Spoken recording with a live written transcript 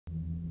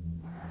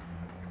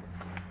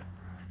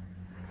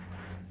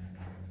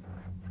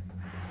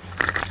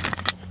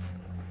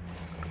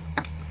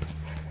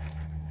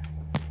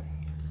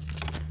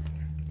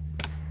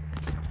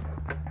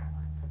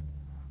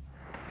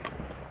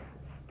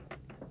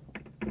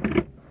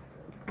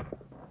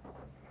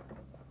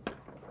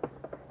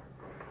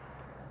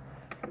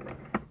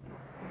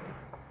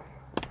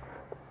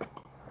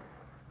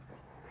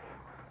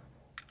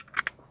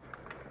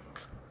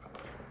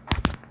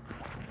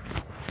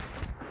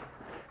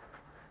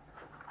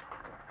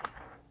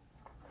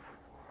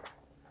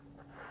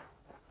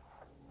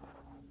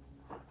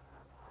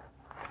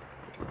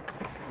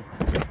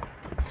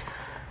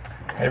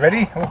Are you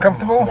ready? All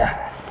comfortable?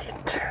 Yeah,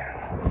 sit.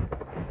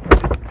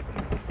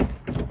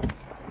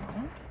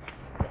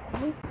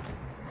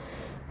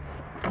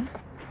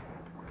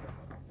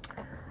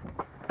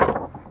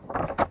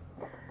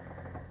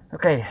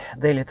 Okay,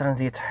 daily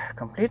transit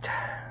complete.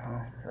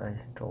 As I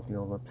told you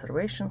all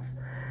observations.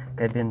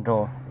 Cabin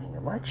door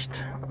latched.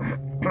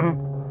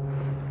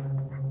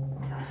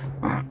 Yes.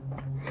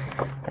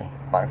 Okay,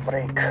 park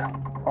brake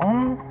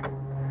on.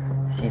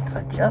 Seat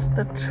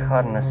adjusted,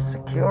 harness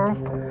secure,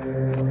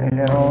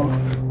 aileron,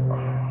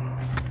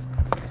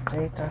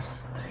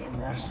 status,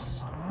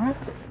 trimmers.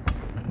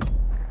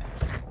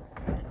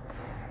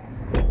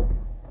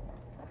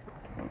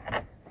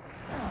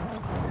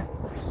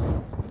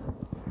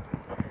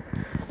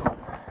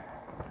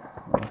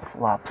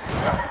 Flaps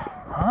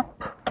up.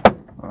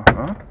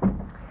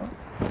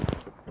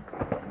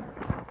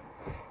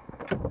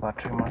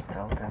 Battery must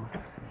tell them to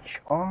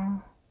switch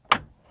on.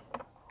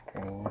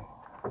 Okay,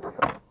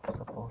 so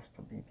supposed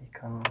to be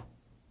beacon.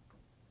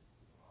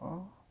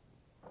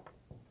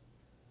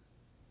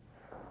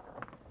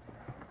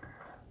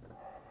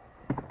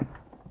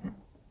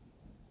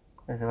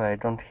 By the way, I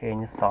don't hear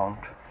any sound.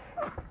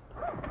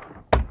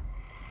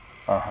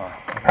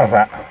 How's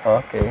that?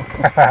 Okay.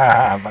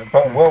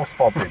 But well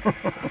spotted.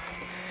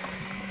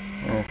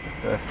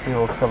 It's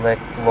fuel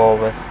select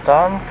lowest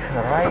tank,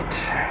 right.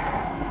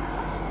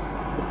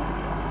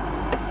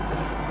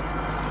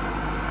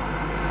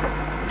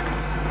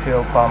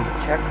 Fuel pump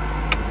check.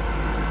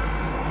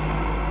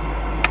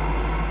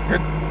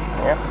 Good.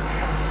 Yep.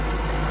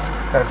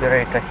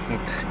 Carburetor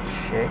heat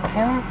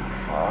checking.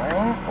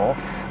 Fine.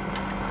 Off.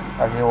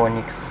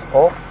 Avionics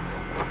off.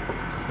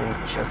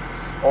 Switches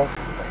off.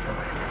 By the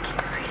way, the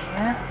keys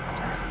here.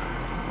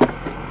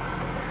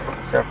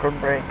 Circuit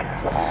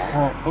breakers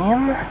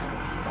in.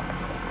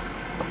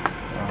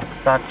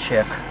 Start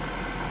check.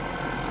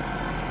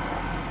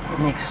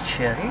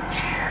 Mixture reach.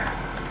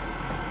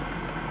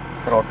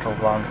 Throttle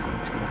 1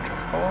 centimeter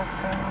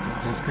open.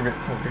 Just give it,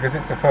 because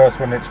it's the first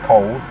one, it's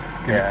cold,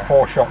 give it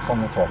 4 shots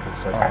on the throttle.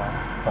 So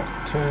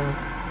that's 2,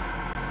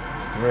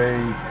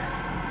 3,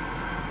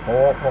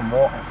 4, one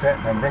more, that's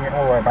it. Then bring it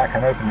all the way back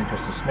and open it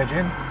just a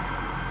smidgen.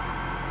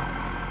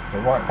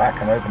 Go right back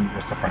and open it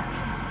just a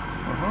fraction.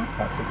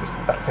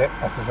 That's it,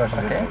 that's as much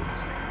as it needs.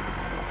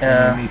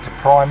 You need to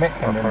prime it,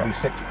 and there'll be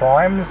 6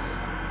 primes.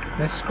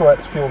 This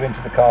squirts fuel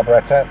into the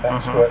carburetor,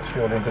 that squirts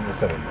fuel into the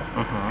cylinder.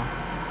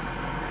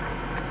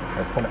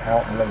 So pull it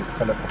out and let it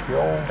fill up the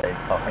fuel. Okay,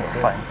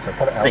 fine. So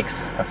pull it out.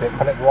 6. That's it,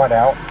 pull it right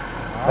out.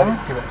 Let it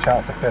give it a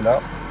chance to fill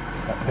up.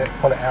 That's it,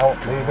 pull it out,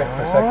 leave it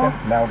for a second.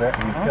 Now that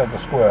you feel the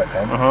squirt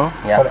then,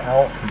 pull it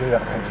out and do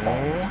that 6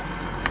 times.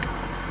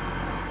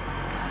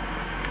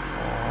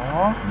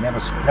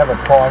 Never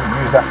prime,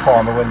 use that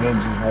primer when the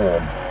engine's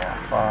warm.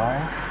 5.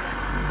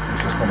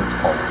 It's just when it's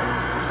cold.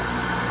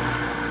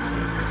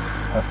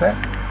 6. That's it.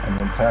 And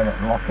then turn it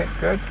and lock it,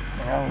 good.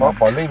 Well,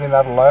 by leaving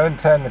that alone,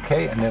 turn the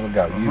key and it'll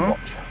go. You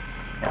watch.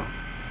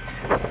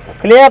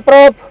 Clear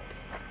prop.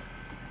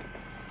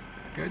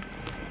 Good.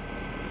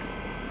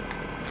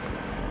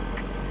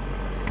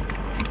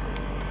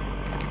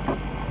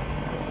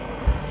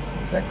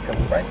 That's it,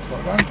 couple of brakes,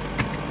 well done.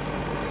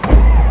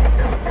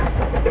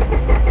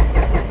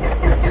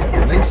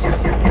 Release.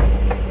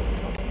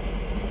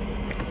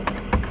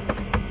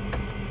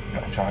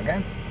 Gotta try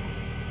again.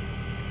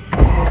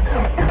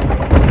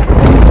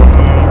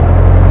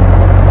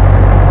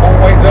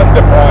 Always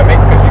under prime it,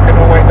 because you can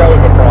always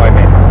over prime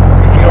it.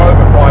 If you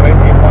over prime it, it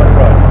won't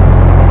run.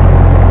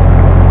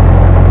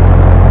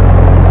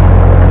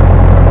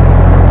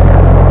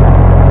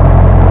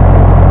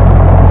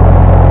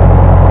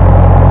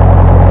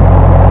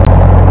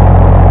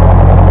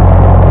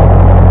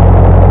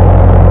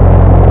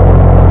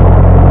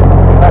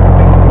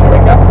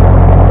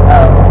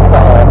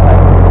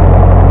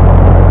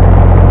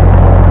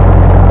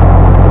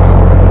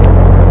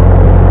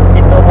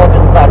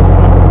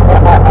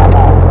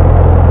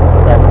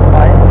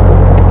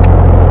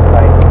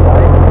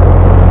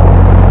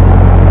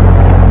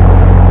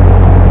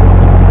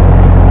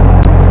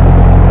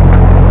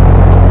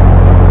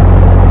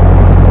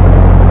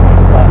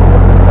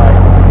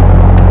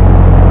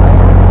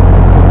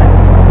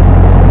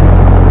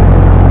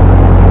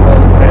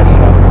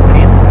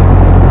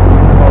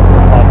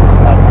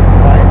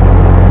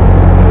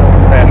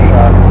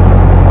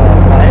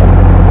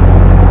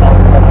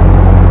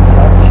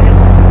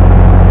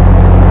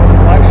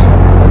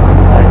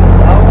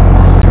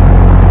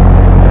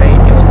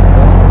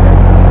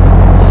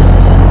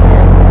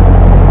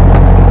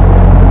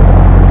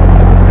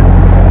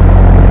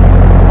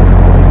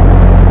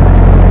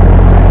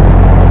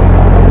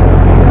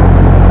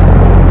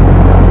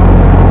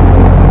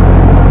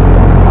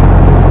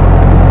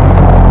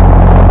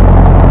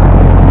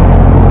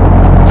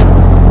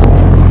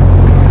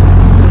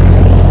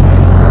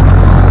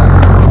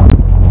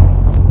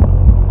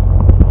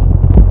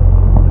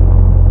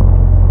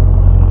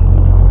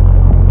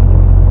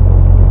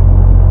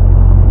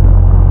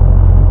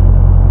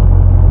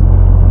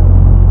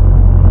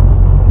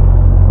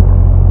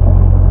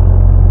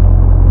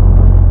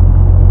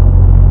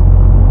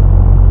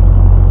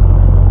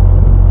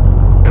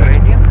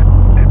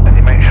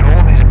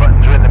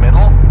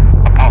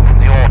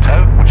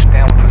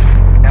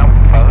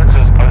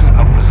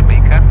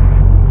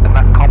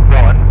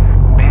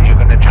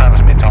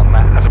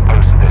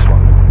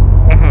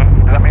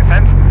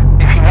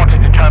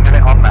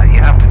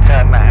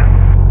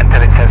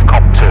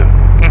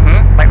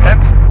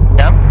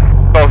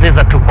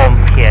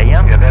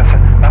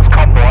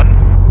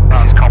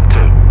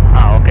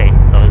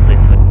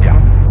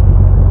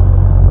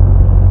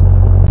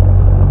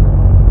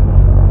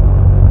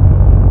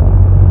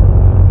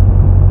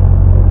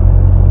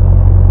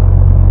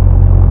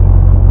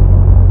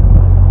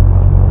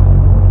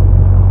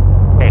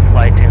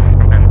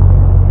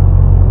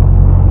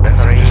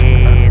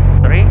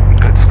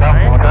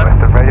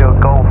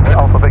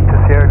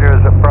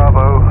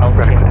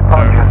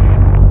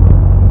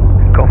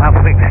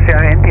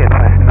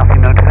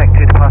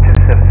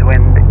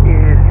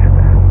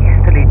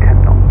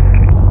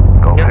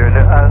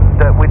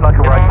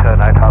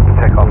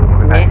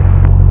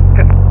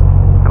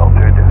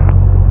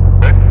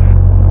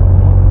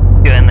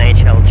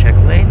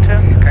 later.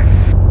 Okay.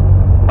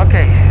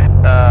 Okay,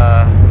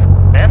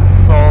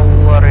 that's all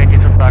ready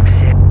to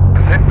taxi.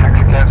 That's it,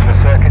 taxi clearance for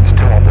circuits 2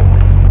 on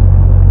board.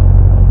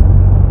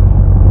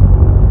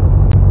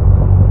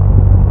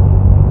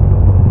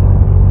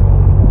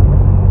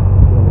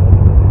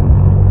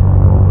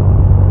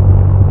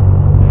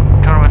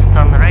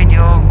 Turveston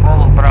radio,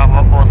 Golf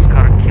Bravo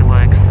Oscar Kilo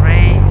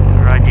X-ray,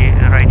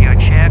 radio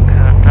check,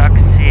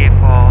 taxi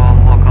for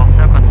local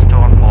circuits 2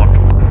 on board.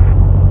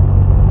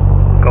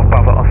 Golf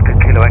Bravo Oscar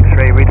Kilo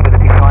X-ray,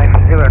 readability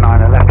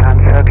 509, a left-hand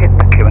circuit,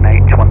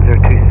 QNH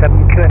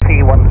 1027,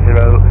 QFE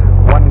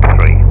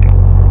 1013.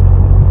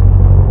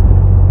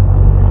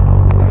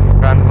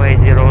 Runway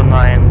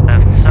 09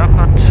 left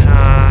circuit,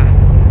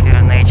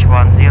 QNH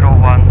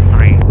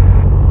 1013,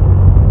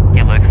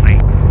 Kilo X-ray.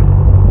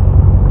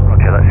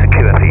 Roger, that's a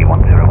QFE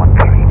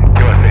 1013.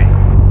 QFE.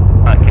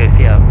 QFE,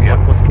 yeah. Yeah.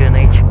 What was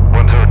QNH?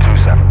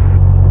 1027.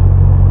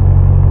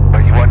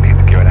 But you won't need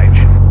the QNH.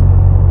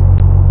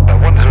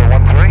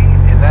 1013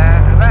 in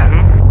there and there.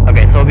 Mm-hmm.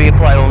 Okay, so we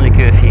fly only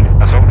QFE.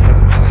 That's all for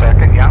the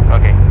circuit, yeah.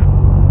 Okay.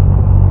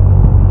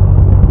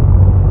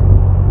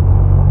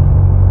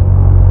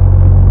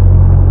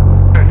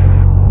 Good.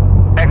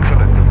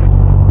 Excellent.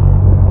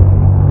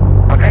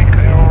 Okay,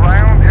 clear all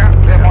round, yeah.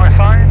 Clear my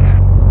side.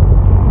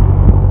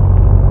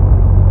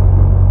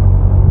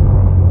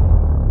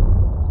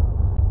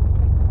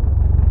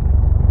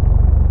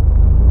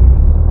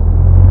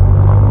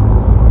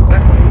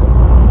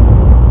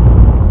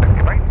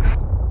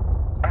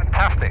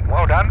 Fantastic,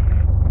 well done.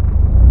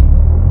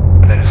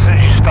 And then as soon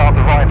as you start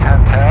the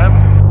right-hand turn,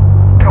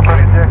 make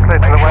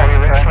sure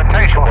your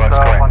instrumentation works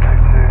correct.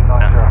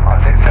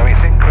 That's it, so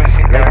it's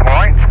increasing going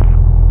right,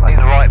 lean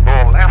the right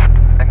ball left,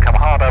 then come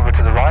hard over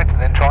to the right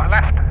and then try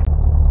left.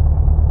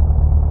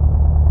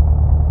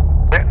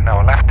 That's it,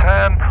 now a left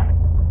turn,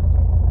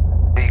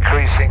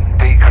 decreasing,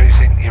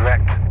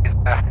 erect,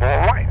 left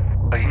ball right.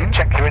 So you can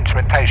check your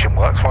instrumentation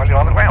works while you're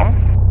on the ground.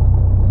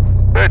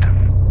 Good.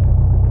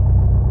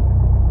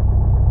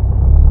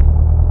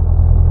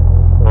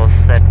 So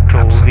set to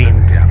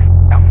wind. Yeah.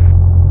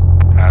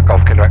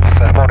 Golf Kilo X,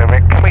 morning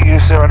Rick, can we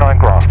use 09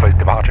 grass please,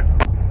 departure?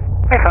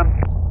 Affirm.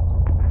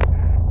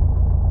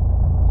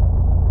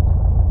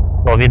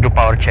 Well, we do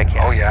power check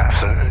here. Oh yeah,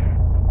 absolutely.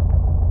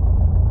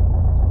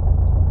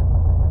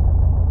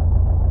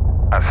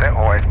 That's it,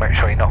 always make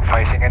sure you're not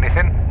facing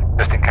anything,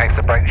 just in case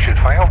the brakes should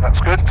fail, that's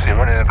good, so you're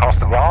running across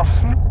the grass.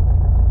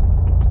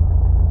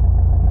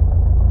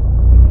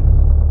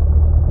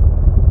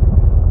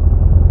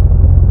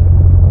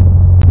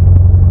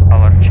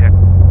 Power check.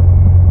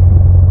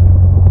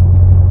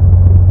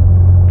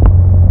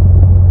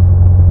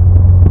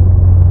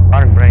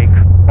 Park brake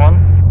on.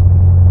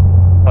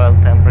 Oil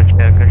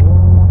temperature green.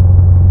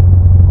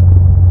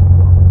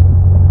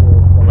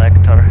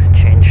 Selector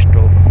change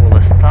to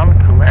fullest tank.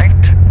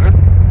 Left. Good.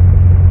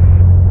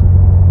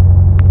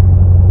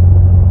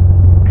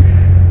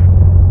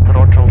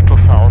 Throttle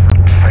 2000.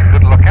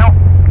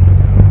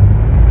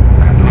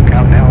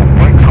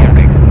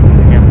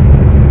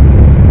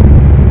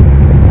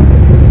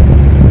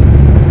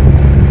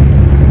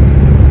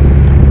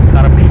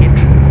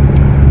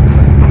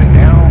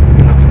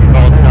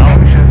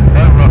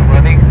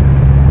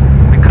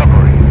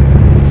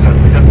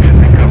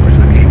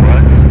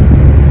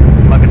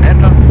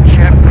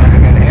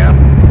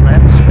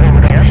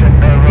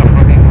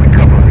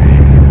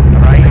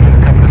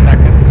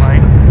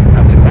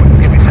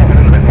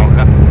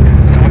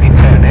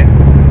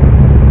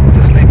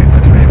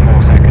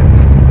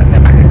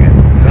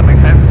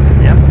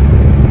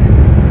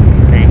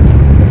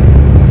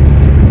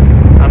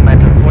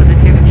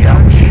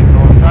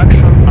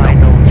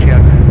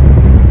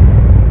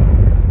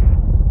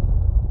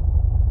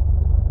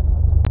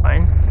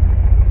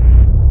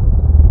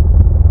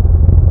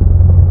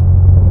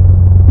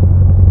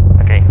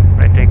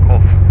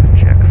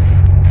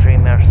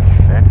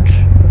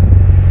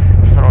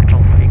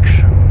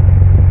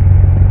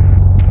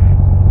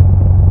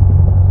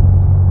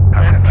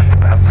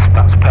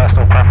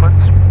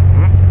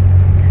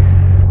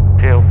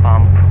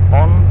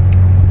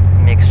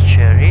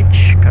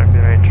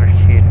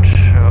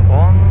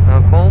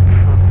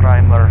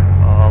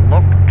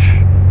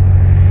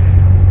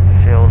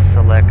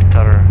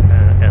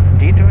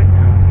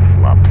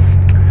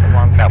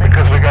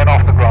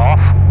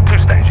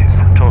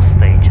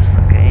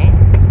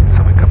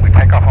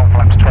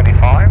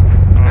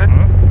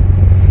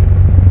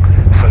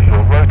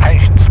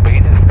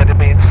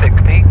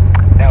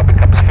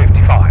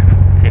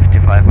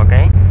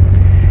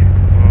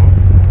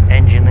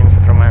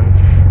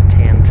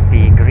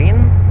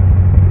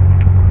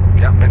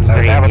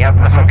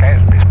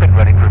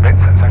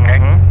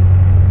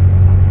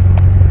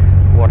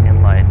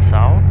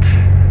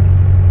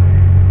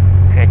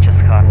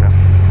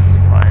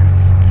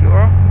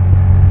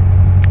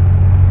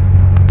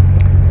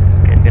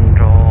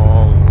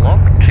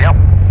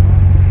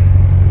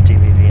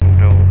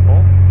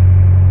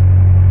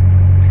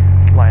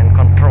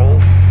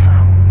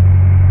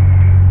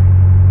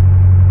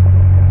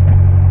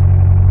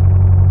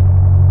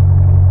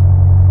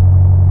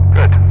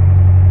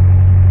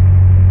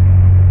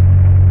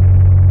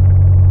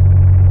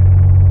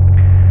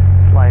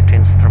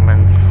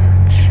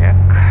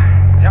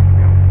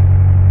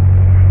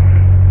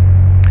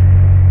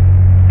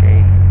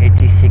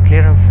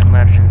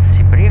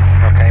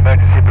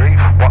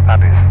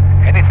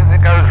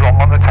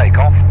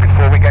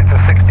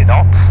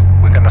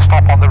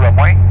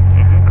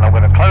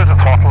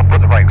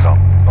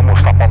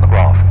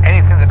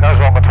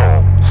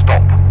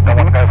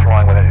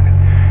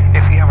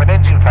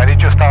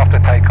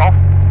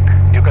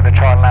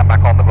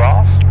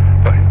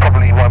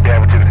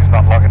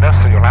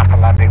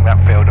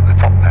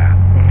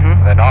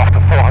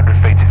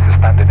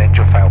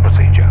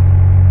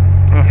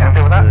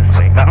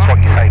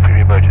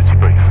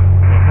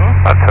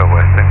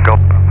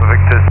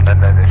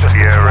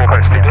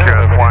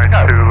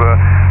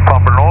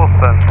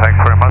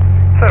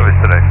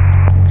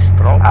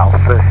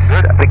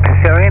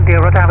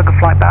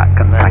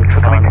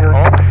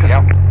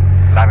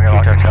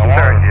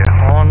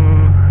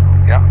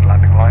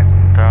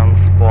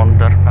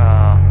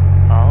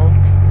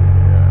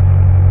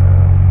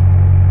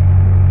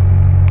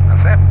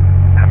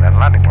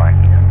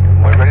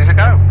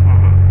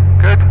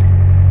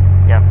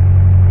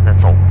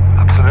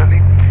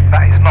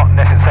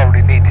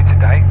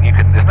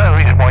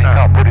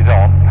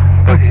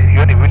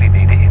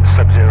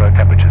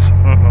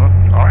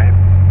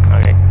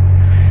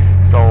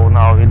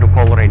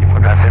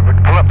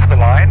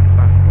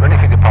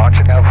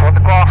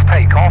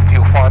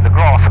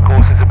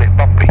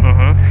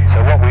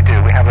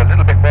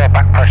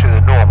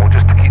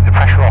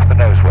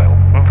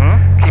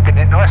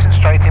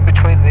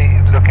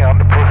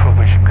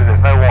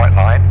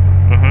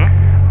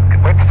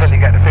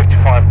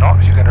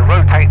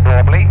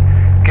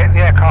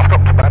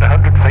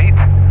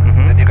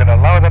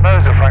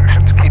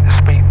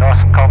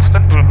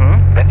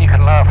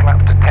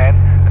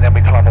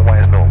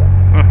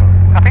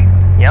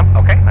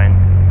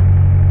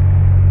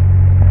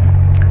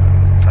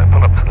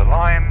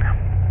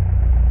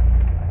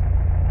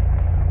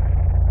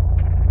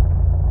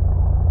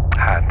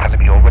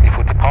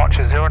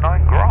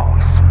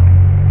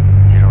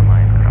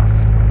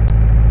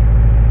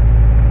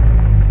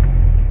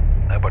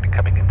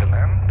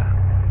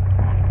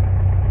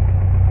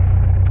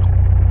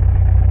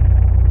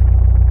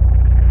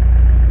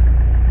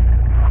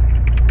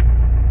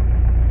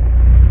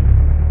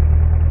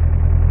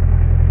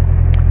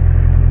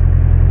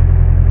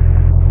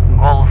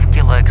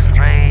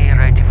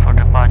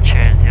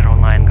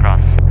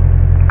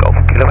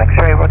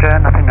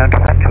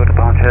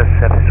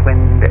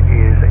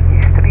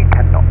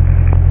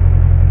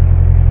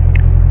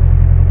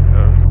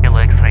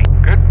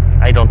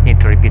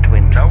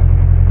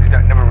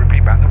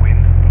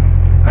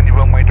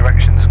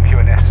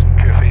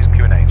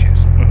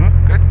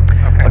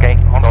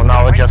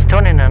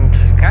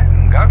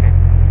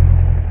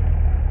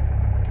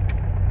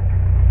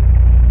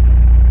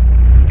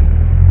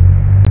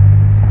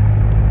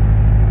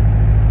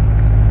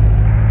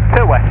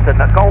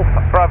 Golf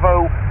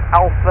Bravo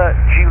Alpha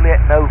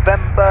Juliet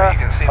November. You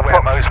can see where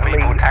most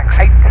people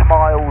taxi. 8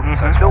 miles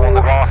So it's all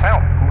the grass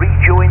out.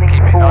 rejoining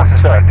Keep it for nice and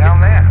straight circuit. down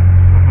there.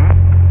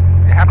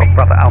 You happy?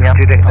 Golf Bravo Alpha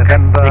Juliet Okay.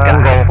 November. You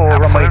can go. For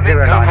runway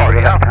Absolutely. 09 Go for over it,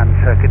 the yeah. left hand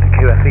circuit to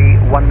QFE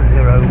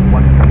 1013.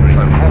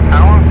 So full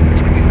power,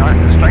 keeping it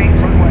nice and straight.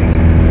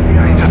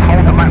 You just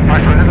hold the back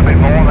pressure a little bit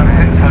more, that's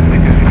it, so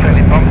because you feel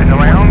it bumping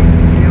around.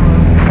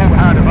 Full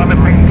power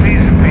developing,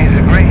 speeds are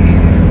green.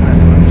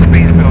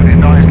 Speed's building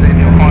nicely and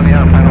you'll find the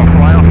airplane will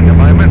fly off in a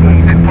moment.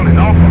 That's it, pull it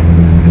off.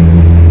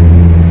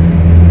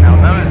 Now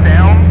nose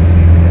down,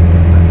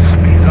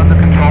 speed's under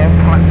control,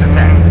 flat to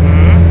 10.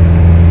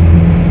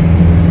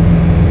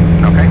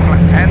 Okay,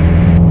 flat 10.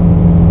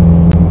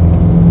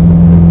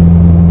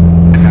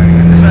 And now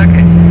you're in the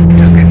circuit. It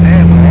just gets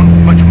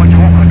airborne much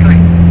more quickly.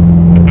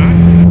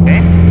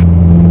 Okay.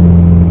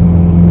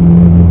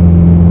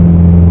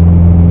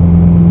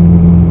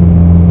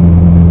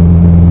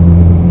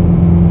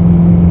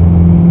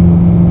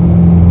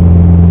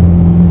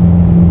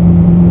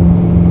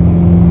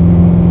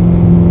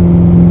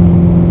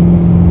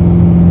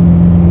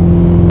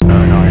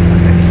 Very nice,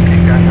 that's it. Just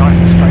keep going nice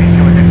and straight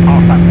until we get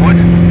past that wood.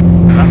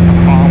 Because that's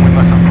the farm we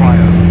mustn't fly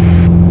over.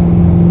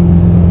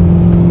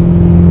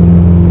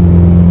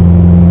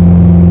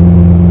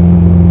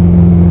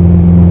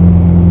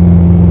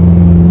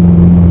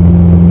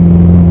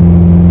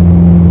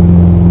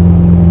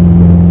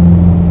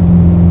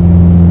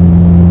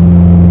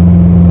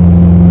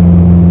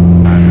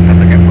 And don't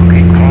forget, we'll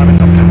keep climbing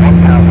up to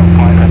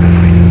 1,500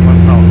 feet.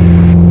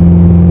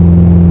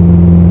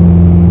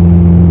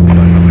 What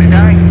a lovely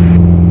day.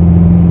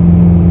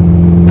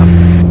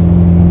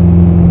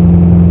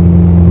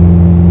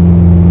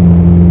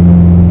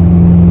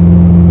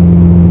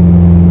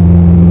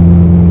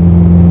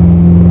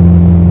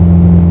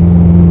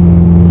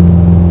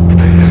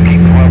 So you just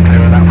keep well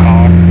clear of that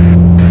farm.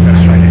 Don't go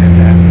straight in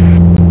there.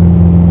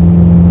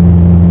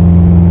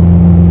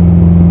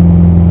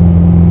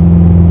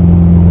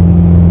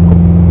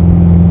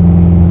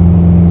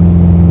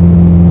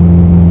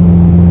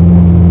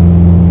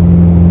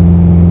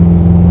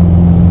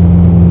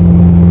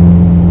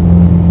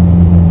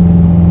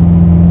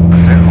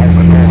 That's it, hold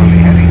the northerly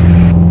heading.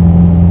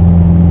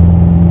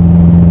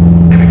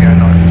 Here we go,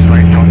 nice and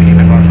straight, trying to keep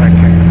it nice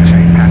rectangle in the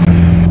same pattern.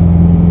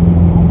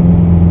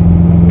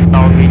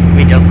 Now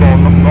we just go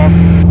north.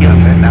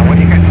 That's it, now when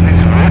you get to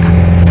this wood,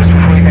 just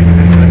before you get to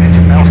this village,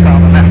 now start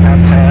the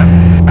left-hand turn.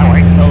 No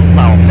wait,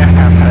 Now.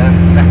 left-hand turn,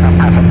 left-hand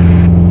pattern.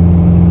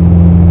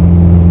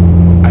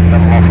 And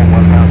level off at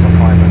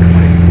 1,500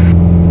 feet.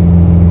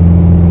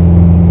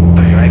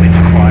 So you're aiming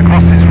to fly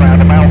across this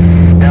roundabout,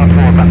 down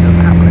towards that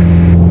little hamlet.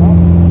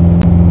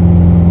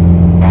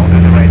 I'll do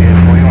the radio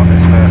for you on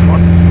this first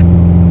one.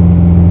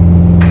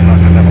 You'd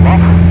like to level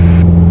off.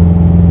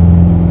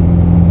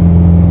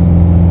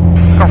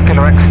 Golf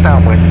Kilo X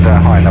downwind,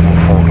 high level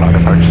 4 glide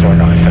approach 09,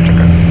 touch and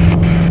go.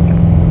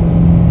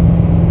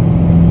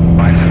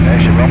 Right, so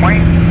there's your runway.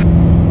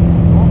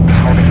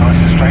 Just holding nice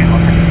and straight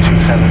on the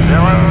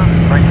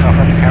 270. Brakes off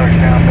and carriage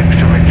down,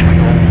 mixture rich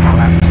fuel,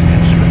 flaps,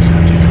 instruments,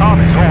 engines,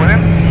 harness, all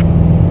within.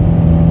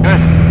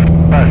 Good.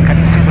 So, can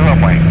you see the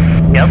runway?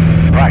 Yes.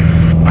 Right,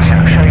 I'll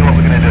show you what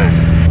we're going to do.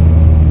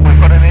 We've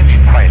got an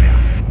engine failure.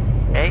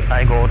 Okay,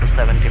 I go to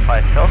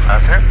 75 first.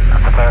 That's it,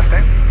 that's the first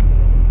thing.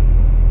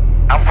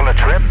 Handful of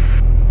trim.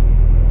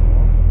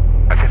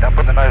 That's it, now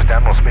put the nose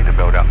down, more speed to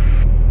build up.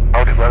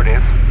 Hold it where it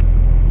is.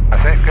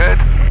 That's it, good.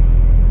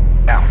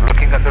 Now,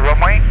 looking at the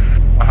runway,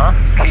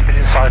 keep it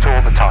in sight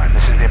all the time.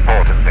 This is the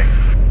important thing.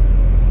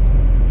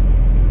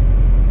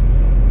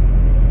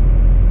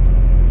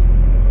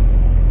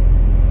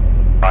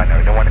 Right, now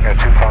we don't want to go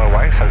too far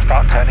away, so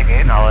start turning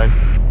in. Now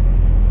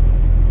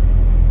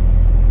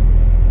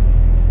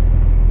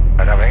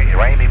And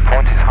your aiming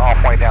point is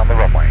halfway down the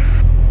runway.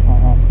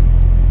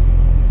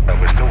 So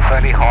we're still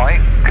fairly high,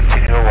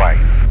 continue away.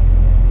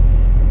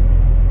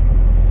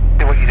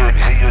 See what you're doing,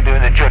 you see you're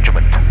doing a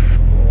judgment.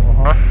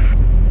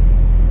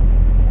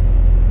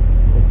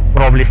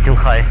 probably still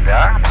high.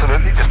 Yeah,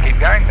 absolutely, just keep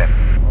going then.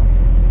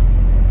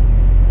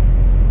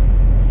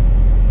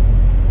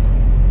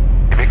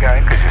 Keep it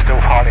going because you're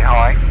still fairly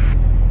high.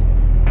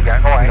 Keep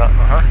going away.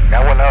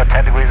 Now we'll lower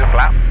 10 degrees of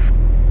flap.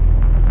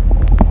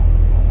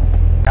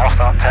 Now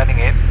start turning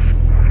in.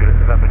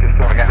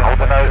 Don't forget, hold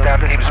the nose down,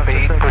 keep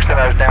speed, push the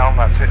nose down,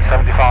 that's it,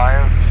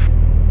 75.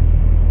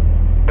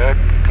 Good,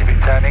 keep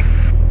it turning.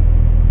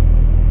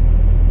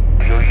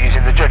 You're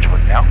using the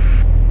judgment now.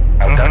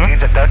 No,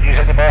 don't use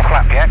any more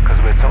flap yet, because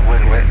we're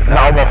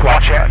no more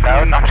flap. Not yet,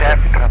 no, not yet.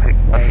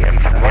 Wait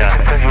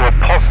until you are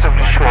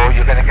positively sure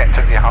you're going to get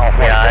to the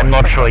halfway point. I'm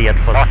not sure yet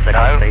for the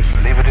second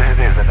stage. Leave it as it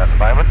is then at the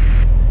moment.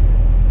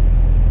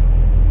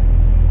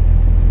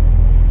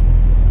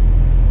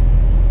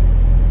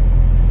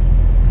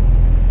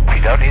 If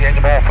you don't need any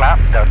more flap,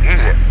 don't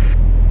use it.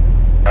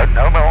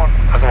 No more,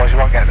 otherwise you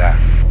won't get there.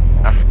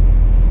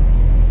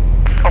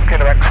 Golf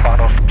Kilo X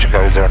final station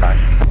goes 09.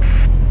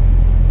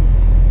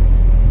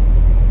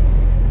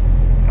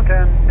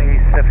 The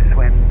surface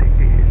wind is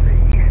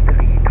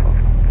easterly 12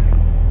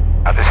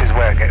 knots. And this is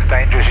where where it gets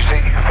dangerous. You see,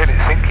 you can feel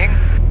it sinking,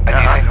 and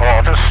you think, oh,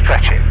 I'll just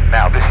stretch it.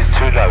 Now this is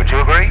too low. Do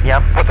you agree?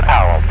 Yep. Put the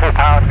power on, full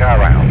power, and go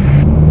around.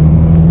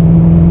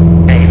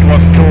 Okay, it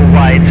was too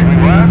wide. We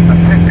were.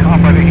 That's it.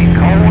 Carburetor heat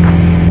cold.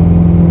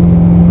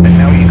 And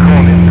now you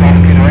call it Golf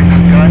Kilo X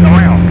going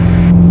around.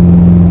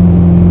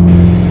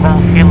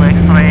 Golf Kilo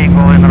X-ray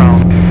going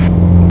around.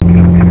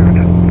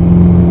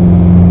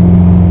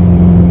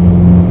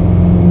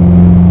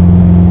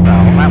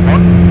 Now on that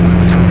one,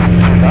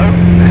 too low.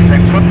 This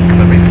next one,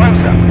 a bit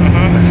closer.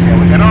 Let's see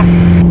how we get on.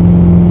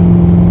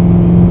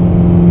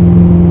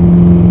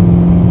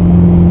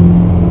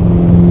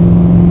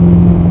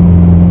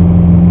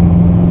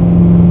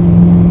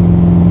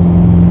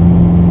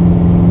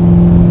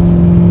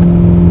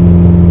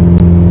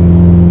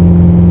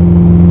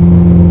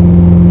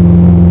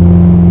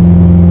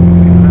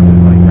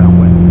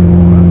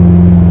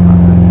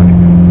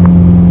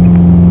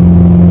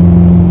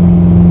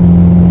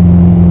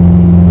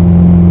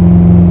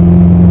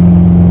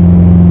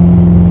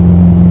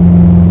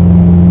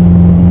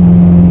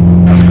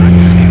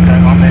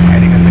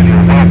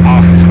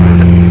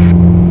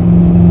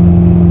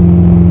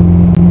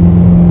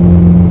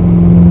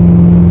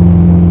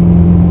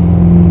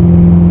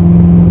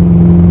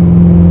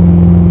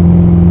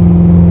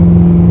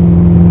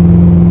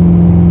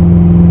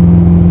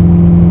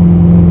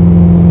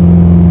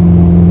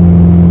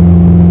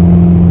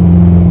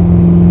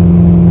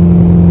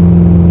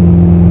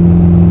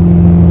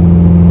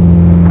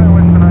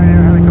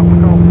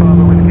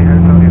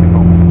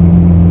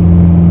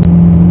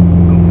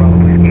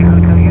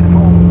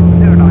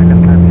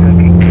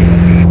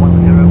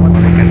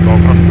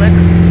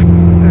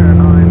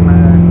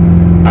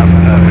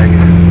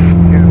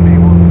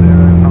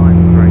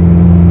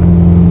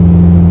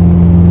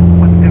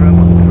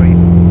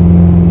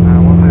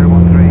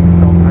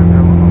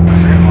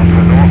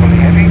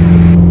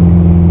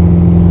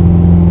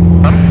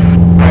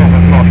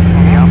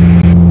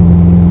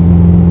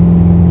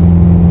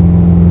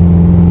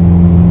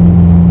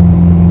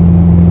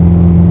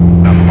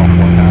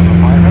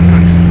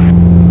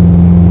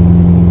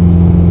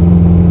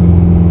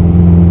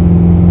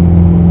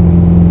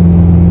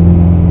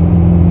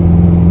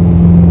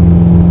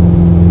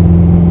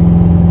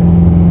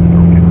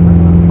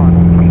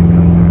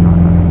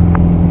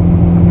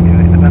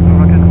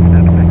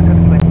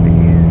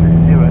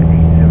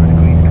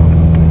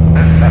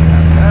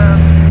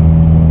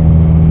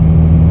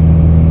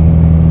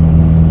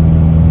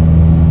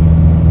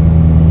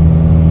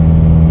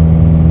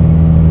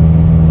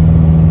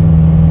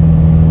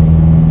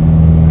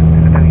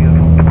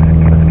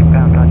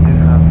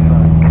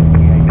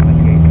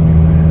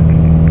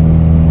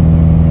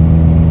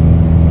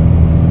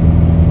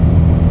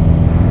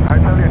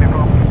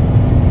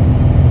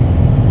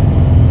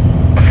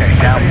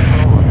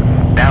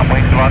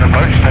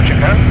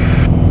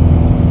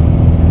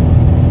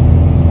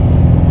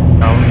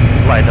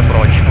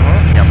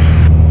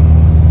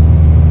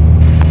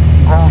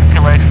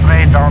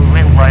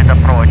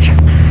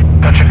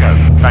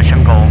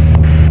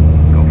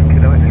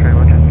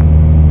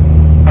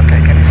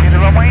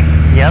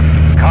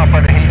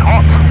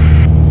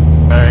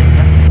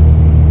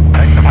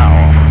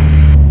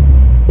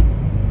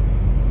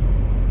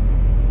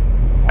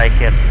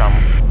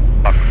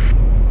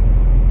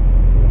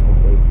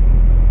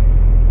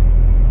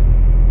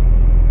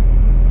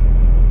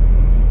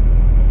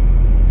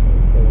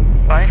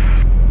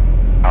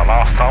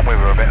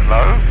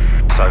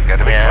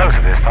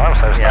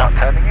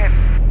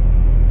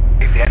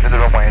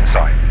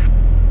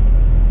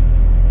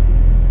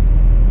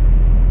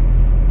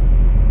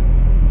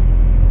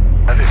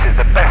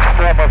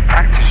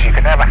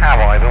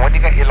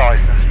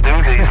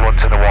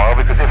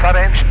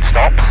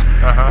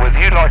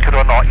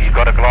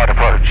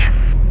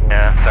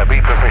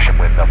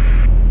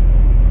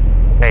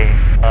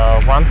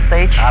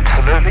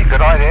 Absolutely,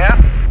 good idea.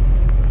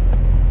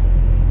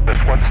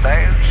 Just one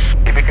stage,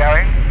 keep it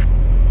going.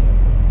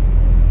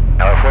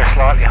 Now if we're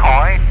slightly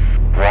high,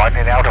 widen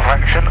it out a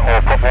fraction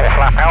or put more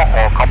flap out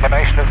or a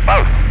combination of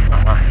both.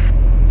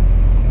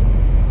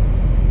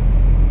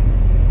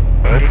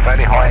 Good,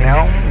 fairly high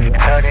now.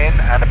 Turn in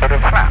and a bit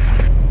of flap.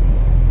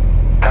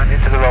 Turn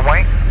into the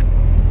runway.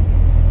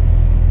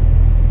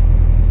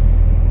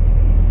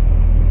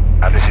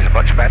 And this is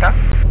much better.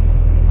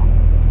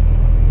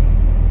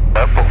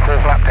 Don't put full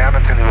flap down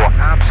until you're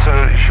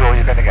absolutely sure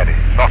you're going to get it.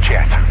 Not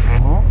yet.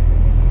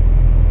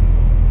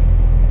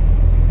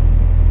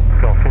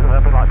 Got feel a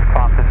bit like the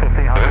fastest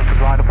 1500 to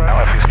glide approach. Now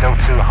if you're still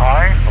too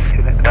high,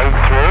 go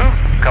through,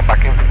 come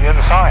back in from the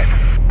other side.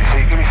 You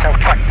see, give yourself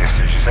track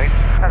distance, you see.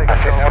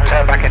 That's it, now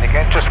turn back in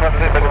again, just run a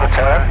little bit of a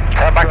turn.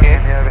 Turn back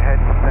in.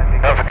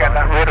 Don't forget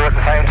that rudder at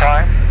the same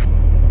time.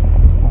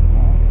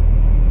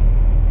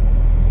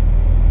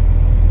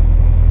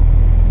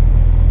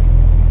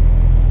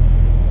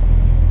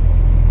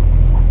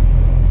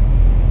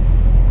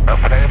 Don't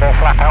put any more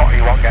flap out or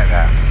you won't get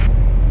there.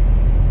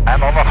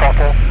 And on the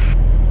throttle.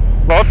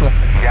 Throttle?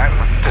 Yeah,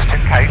 just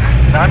in case.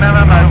 No.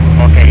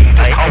 Okay,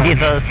 You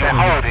just I did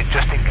hold it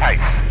just in case.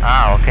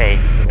 Ah, okay.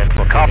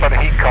 Can't let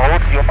the heat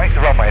cold. You'll make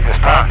the runway this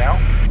time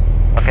now.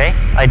 Okay,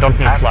 I don't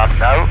need flaps.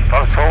 No,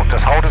 not at all.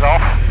 Just hold it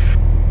off.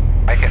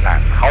 Make it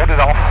land. Hold it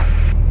off.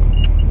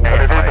 Got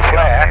to do the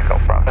flare.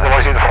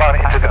 Otherwise you'd have flown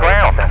it into the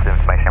ground.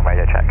 Information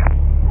radio check.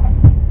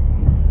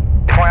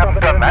 If I hadn't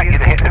done that,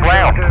 you'd have hit the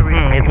ground.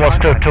 It was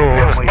too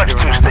It was much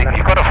too steep.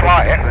 You've got to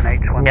fly it.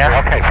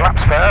 Yeah. Okay,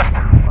 flaps first.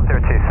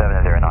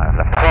 02709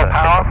 left. Full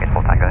power.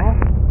 Full tango.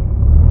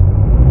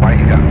 There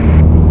you go.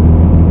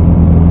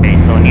 Okay,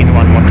 so need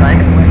one more time.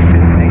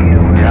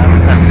 Yeah,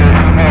 let's do a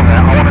few more there.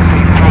 I want to see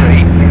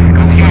 3.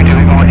 Because you do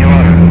it on your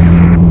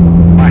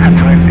own. I had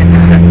to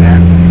intercept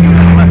that.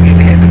 You'd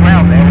hit the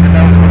ground there with the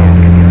nose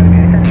wheel.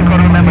 You've got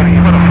to remember that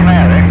you've got to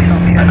flare it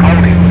and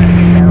hold it.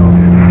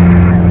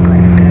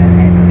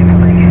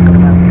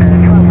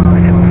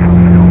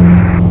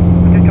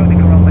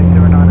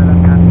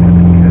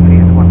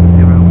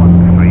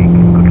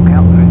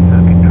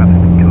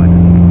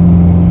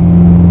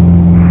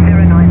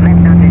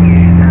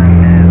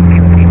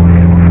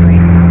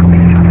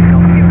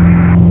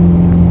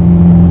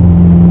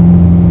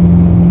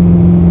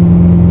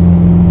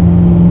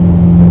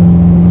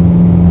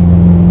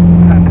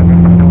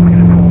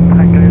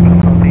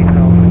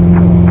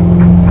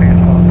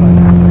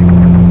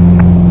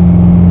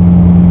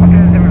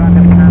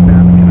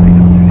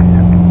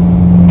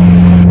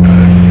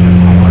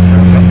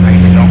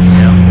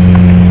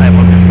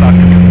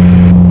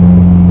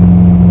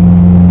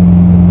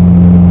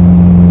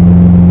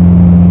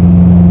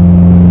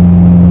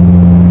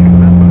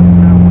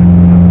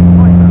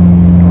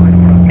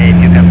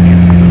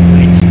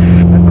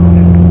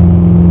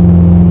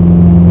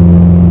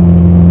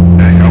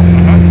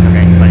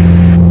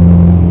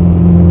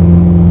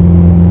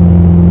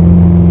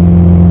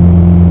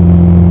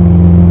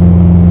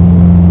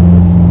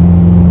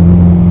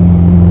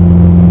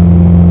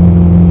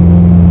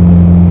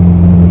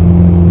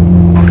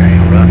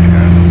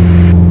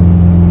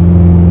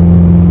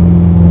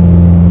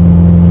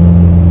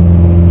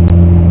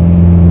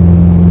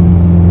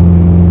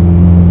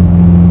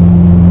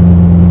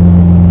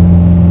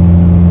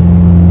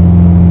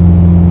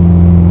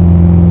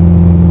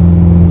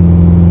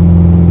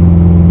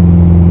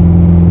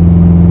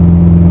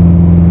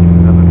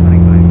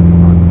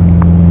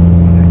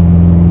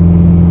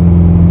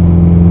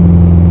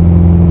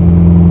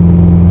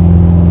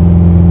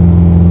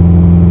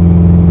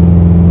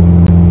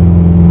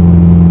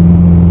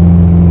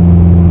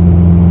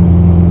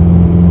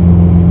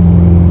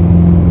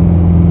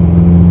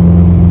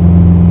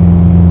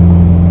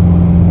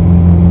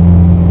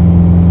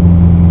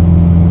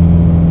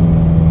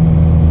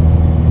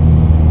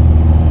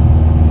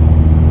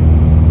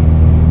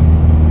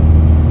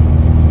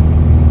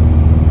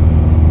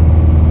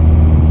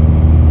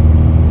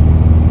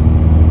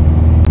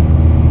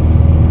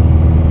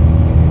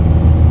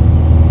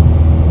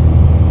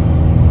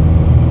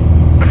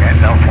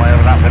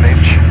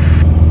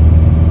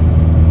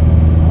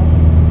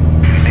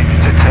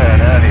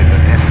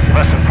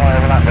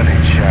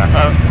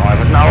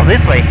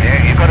 this way?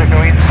 Yeah, you've got to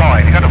go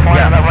inside. You've got to fly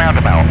out that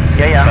roundabout.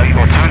 Yeah. So you've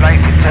got too late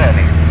in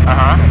turning.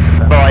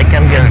 So I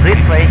can get this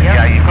way,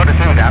 Yeah, you've got to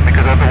do that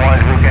because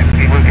otherwise we'll get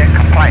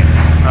complaints.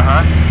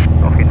 I'll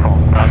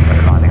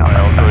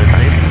do it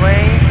this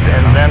way,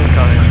 and then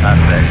come in.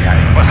 That's it, yeah.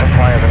 You mustn't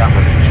fly over that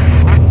village.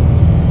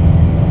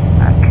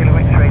 Kilo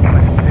X-ray to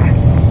west position.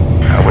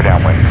 We're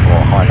downwind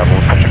for high level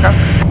pressure gun.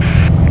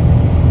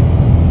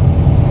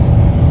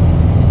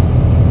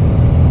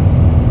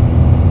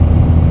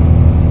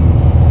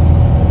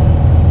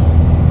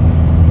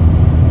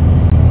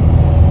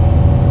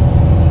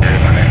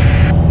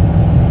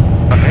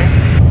 Okay,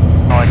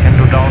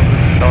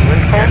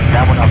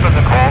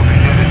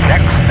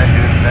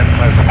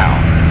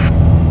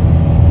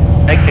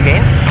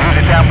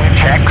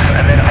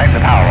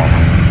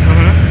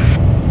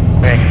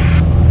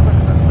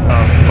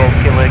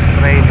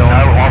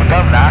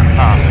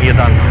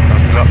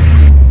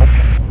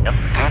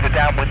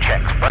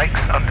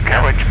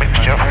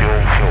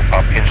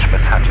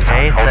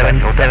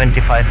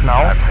 75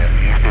 now. That's it,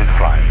 you do the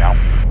flying now.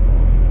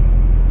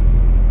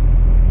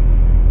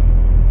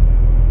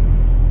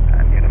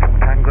 And Uniform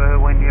Tango,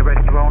 when you're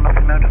ready to roll,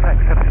 nothing known to effect,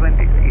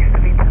 720 east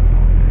of Eton.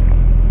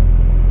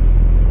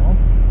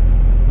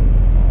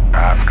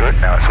 That's good,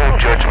 now it's all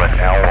judgment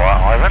now,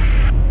 Ivan.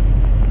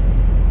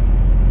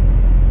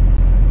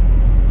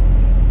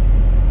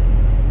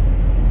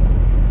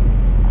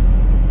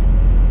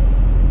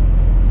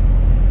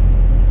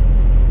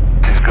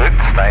 This is good,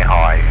 stay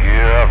high.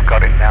 You've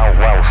got it now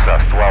well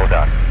sussed, well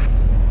done.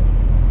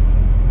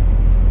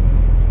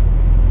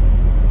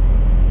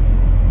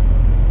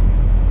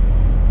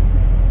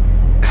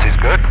 This is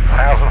good,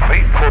 1,000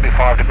 feet,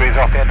 45 degrees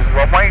off the end of the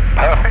runway,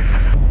 perfect.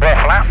 More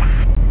flap,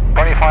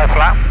 25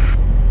 flap.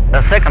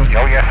 Second.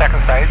 Oh yeah,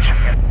 second stage.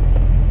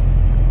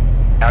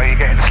 Now you're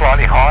getting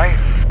slightly high,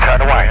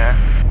 turn away.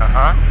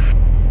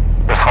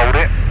 Just hold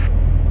it.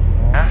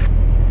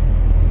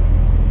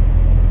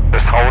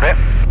 Just hold it.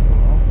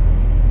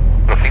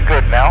 Looking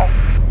good now.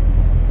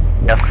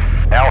 Yes.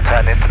 Now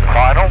turn into the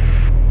final.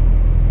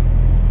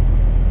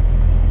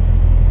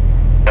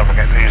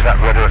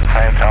 rudder at the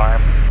same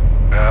time.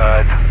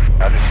 Good.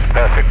 Now this is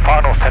perfect.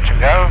 Finals touch and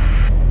go.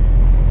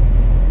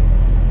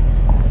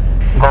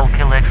 Goal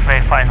Kilo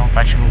X-ray, final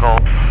touch and go.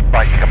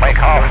 Right, you can make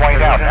halfway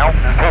down now.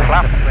 Full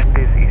flap.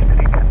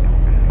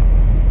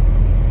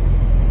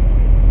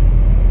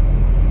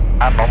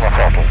 And on the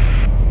throttle.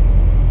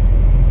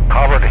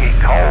 Carburetor heat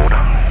cold.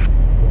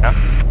 Yeah.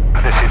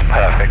 This is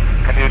perfect.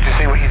 Can you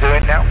see what you're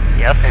doing now?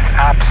 Yes. It's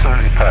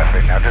absolutely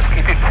perfect. Now just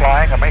keep it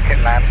flying and make it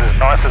land as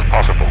nice as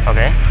possible.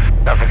 Okay.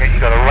 Don't forget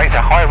you've got a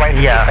high rate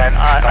of descent.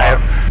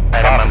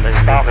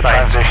 Start the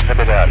transition a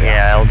bit earlier.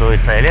 Yeah, I'll do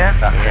it earlier.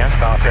 That's yes, it.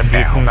 Start a it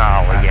bit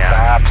now. That's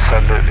Yeah.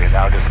 absolutely.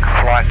 Now just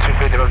fly it 2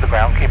 feet above the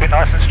ground. Keep it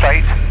nice and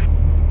straight.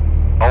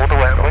 Hold the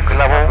wings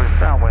level.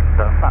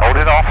 Hold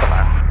it off.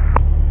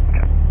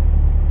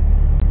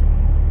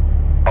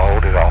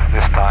 Hold it off.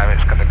 This time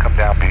it's going to come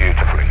down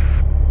beautifully.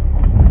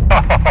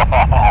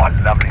 Oh,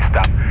 lovely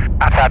stuff.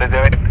 That's how to do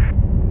it.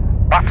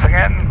 Flaps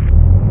again.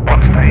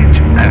 One stage.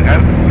 There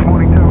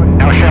we go.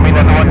 Now show me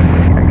another one.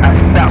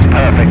 That's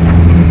perfect.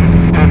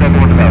 Do another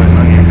one of those.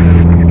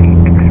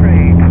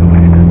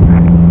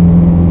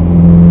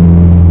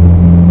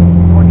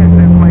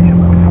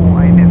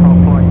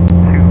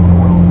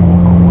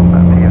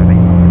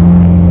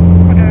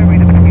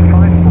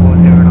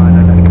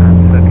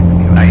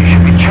 Now you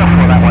should be chuffed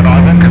with that one,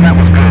 Ivan, because that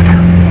was good.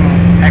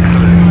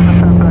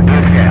 Excellent. Do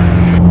it again.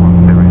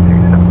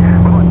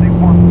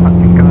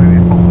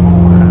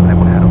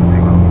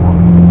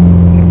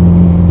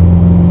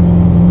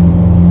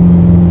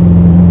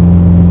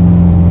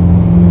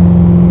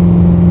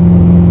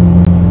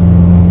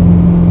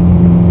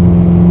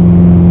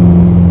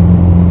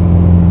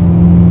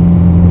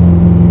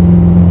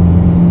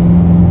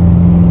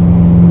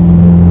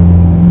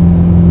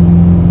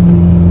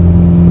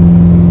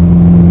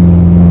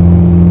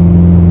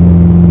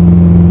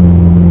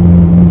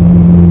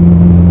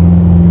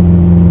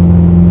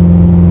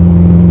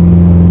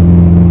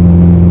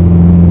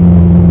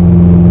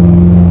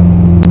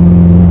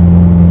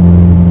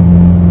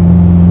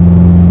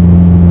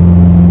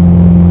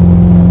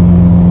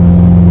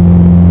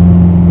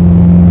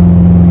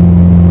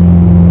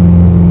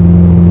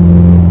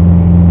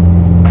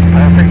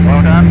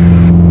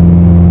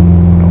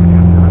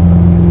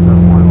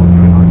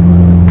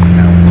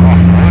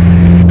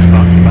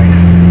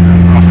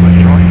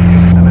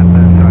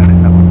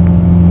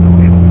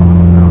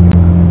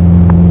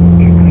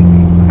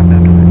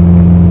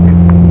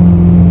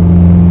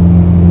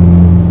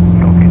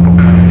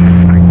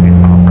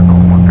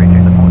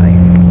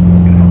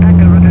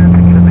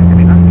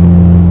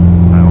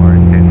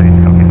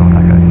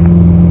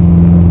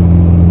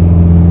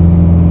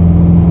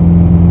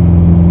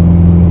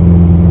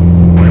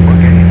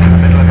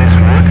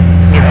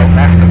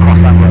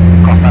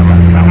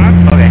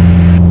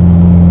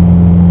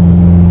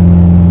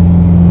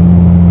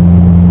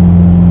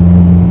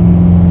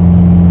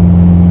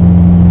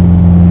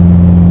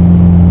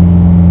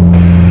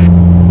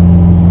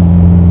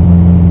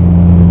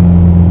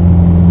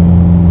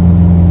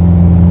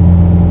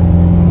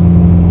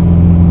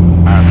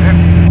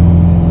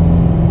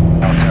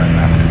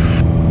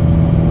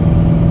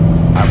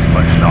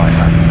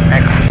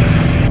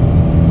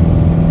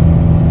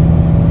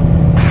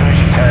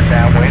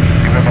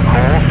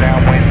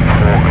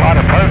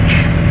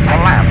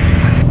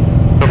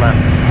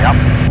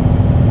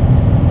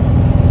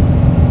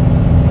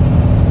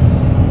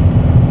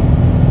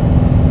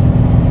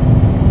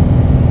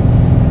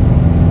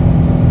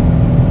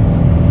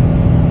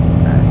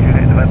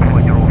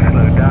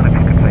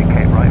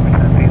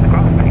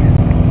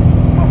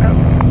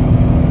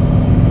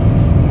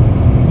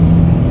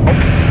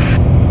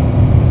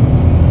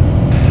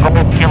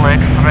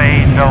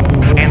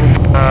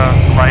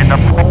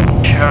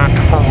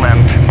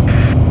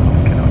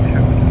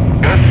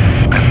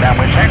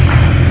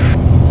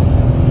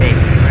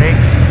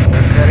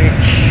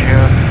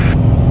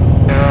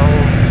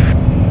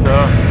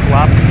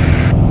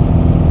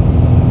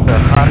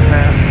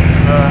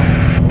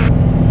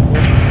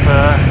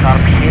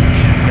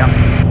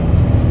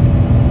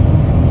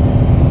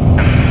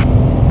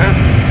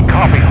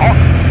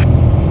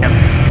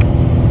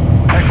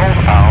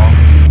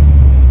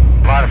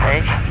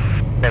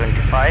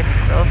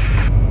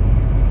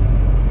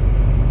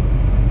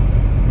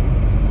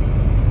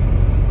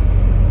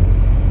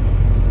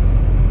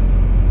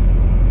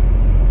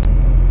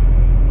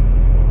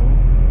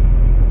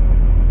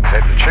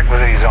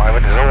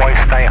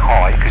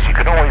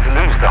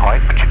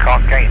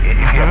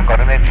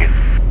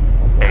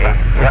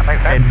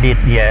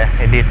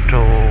 Edit to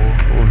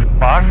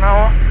bar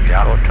now.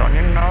 Yeah. So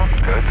turning now.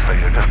 Good. So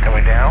you're just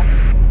coming down.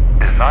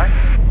 Is nice.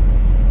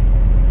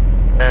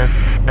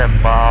 That's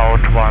about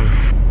one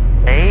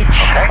stage.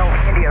 Okay.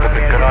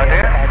 Good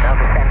idea. I'll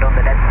descend on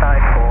the dead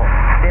side for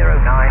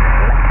 09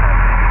 left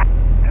hand.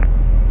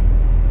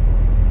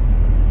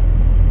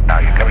 Now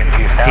you're coming to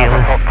your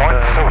 1,000 foot point.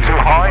 Still too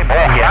high.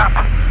 More flap.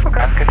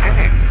 Okay. And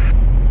continue.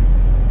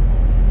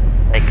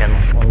 I can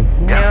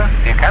continue. Yeah.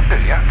 You can do.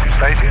 Yeah. 2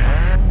 stages.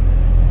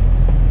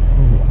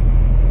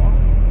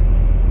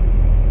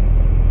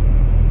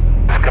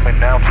 coming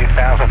down to your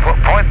 1,000 foot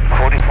point,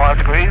 45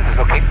 degrees,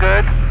 looking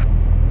good.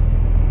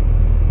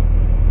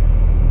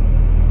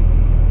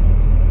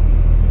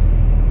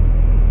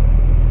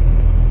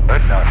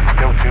 Good, now if it's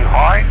still too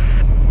high,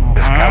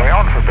 just carry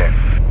on for a bit.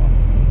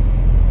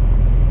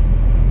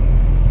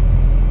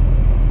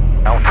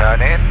 Now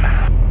turn in.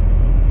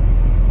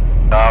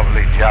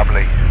 Lovely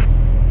jubbly.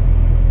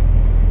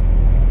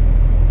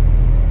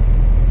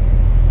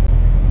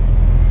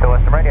 So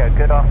Western Radio,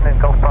 good afternoon,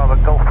 Golf Bravo,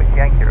 Golf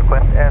Yankee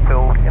request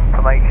airfield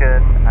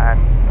information and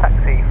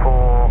taxi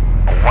for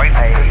wait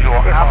until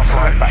you're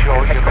absolutely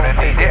sure you're going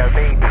to need it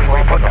before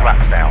you put the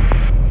flaps down.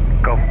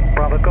 Golf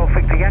Bravo, Golf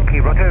Victor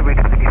Yankee, Roger,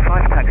 read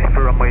 55, taxi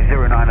for runway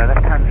 09, a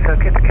left-hand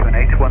circuit,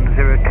 QNH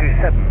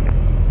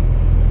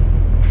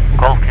 1027.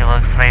 Golf Kilo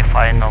X-ray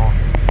final,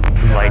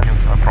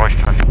 guidance approach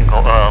to landing.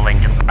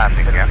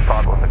 Landing, yeah.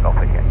 5 was a Golf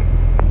Yankee.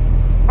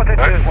 Roger,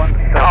 Good. 21,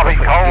 Can't be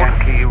cold.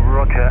 Yankee,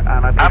 Roger,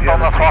 and I Hand on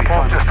the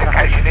throttle just in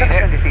case you need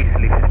it.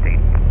 Easterly 15.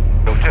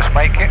 You'll just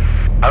make it,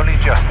 only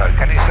just though.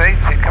 Can you see?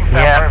 See it comes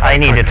down Yeah, very, very I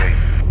need it. quickly.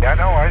 Yeah,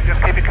 no worries,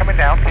 just keep it coming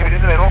down, keep it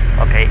in the middle.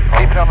 Okay.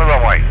 Keep it on the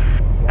runway.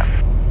 Yeah.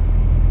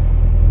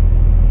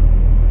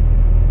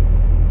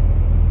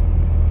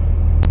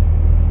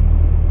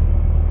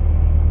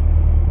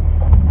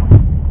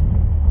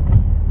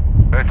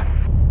 Good.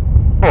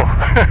 Oh,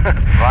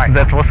 Right.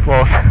 that was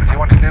close. Do you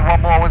want to do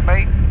one more with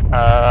me?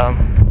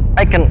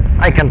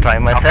 I can try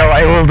myself. Okay.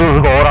 I will do the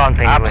go around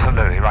thing.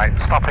 Absolutely, right.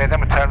 Stop here,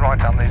 then we turn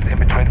right on these, in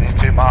between these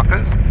two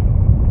markers.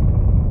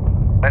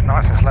 Let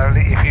nice and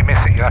slowly. If you miss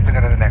it, you'll have to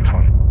go to the next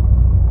one.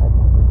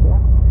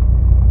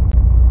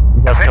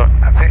 That's it.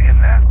 That's it in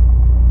there.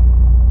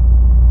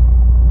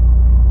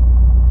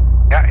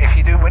 Yeah, if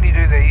you do, when you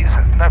do these,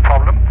 no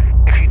problem.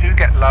 If you do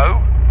get low,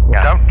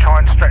 don't try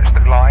and stretch the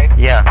glide.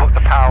 Yeah. Put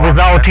the power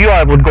Without you,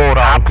 I would go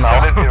around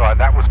now. Absolutely right.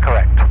 That was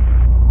correct.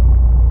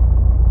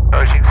 So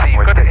as you can see,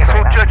 you've got it's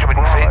all judgment.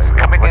 You see, it's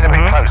coming in a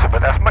bit closer,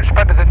 but that's much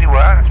better than you were.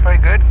 That's very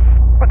good.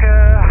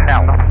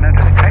 Now,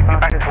 does it take me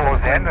back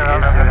towards the end, and I'm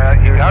going to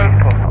let you go?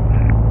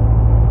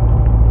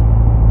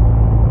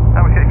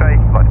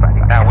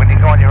 Now, when you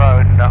go on your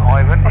own,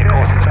 Ivan, of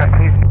course, it's going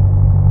to,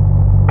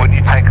 when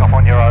you take off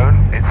on your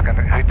own, it's going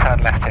to, if you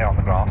turn left here on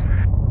the grass,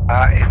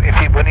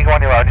 when you go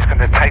on your own, it's going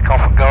to take off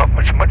and go up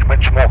much more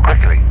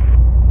quickly.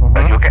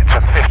 So you'll get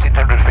to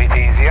 1,500 feet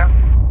easier.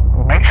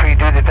 Make sure you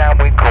do the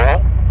downwind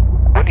call.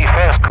 When you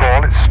first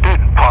call, it's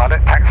student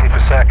pilot, taxi for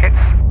circuits,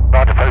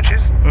 ride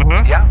approaches.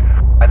 Yeah.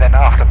 And then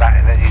after that,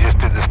 and then you just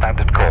do the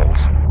standard calls.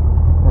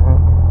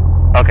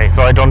 Okay,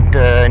 so I don't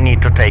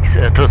need to take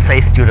to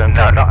say student.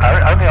 No,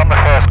 only on the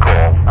first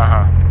call.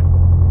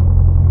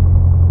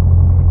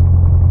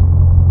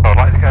 So I'd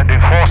like to go and do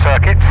 4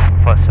 circuits.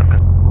 4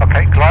 circuits.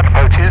 Okay, glide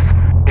approaches.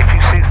 If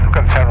you see, I'm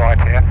going to turn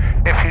right here.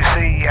 If you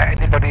see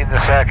anybody in the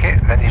circuit,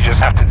 then you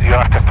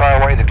have to throw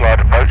away the glide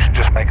approach and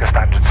just make a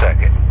standard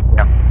circuit.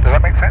 Yeah. Does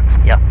that make sense?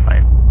 Yeah,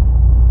 fine.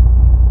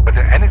 But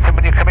anything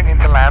when you're coming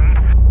into land,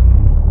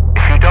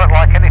 if you don't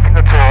like anything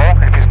at all,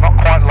 if it's not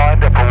quite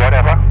lined up or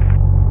whatever,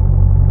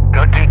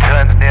 don't do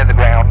turns near the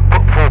ground,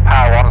 put full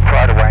power on and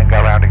throw it away and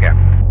go around again.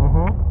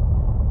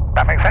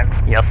 That makes sense?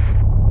 Yes.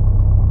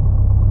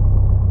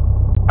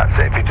 That's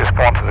it. If you just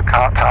go onto the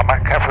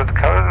tarmac, careful of the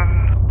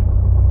cone.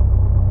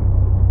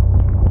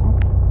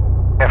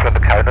 Careful of the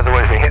cone,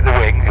 otherwise if you hit the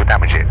wing, you'll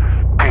damage it.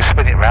 If you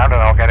spin it round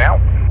and I'll get out.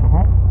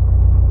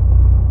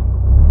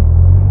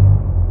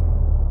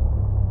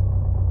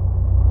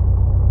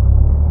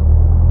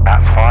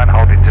 That's fine,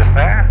 hold it just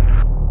there.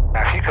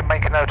 Now if you can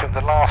make a note of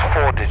the last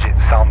 4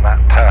 digits on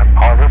that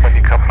Ivan when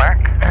you come back.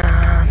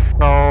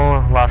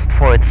 So last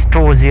 4, it's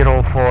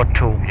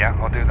 2042. Yeah,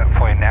 I'll do that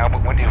for you now,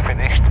 but when you're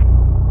finished,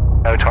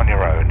 note on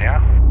your own,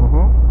 yeah?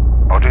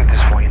 I'll do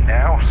this for you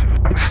now. So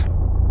that's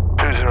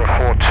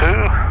 2042.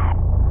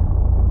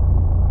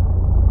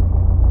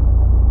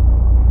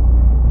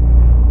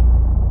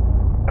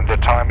 And the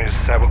time is,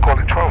 we'll call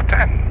it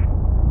 12:10.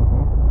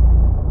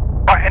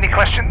 Right, any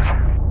questions?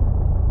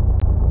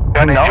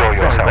 Don't enjoy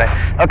yourself.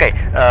 Okay,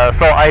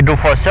 so I do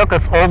 4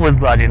 circuits, all with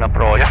gliding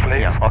approach. Yes,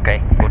 please. Yeah,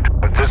 okay, good.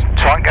 But just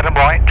try and get them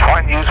right. Try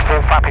and use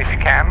full flap if you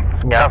can.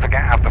 Yeah. Don't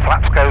forget, as the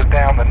flaps goes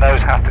down, the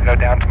nose has to go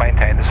down to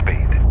maintain the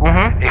speed.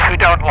 If you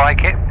don't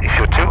like it, if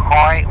you're too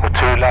high or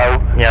too low,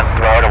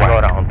 throw it away. Go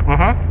around.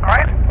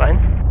 Alright? Fine.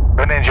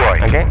 Go and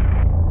enjoy.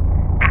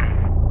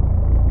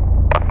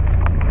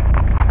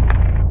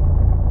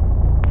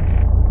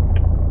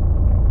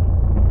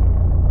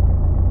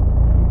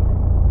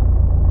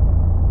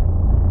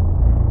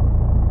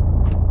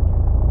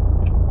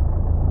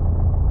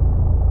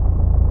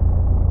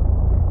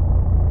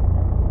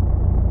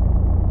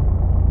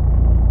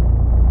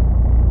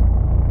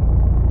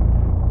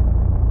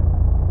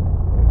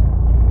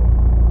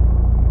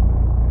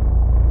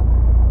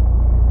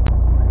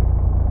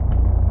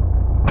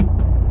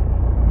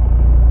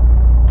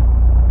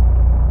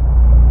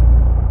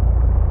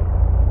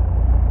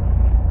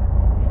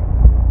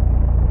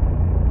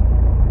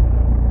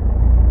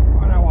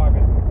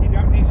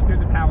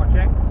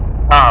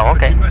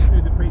 Okay. You must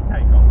do the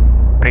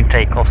pre-takeoffs.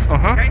 Pre-takeoffs.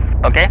 Okay.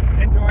 Okay.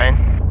 Enjoy. Fine.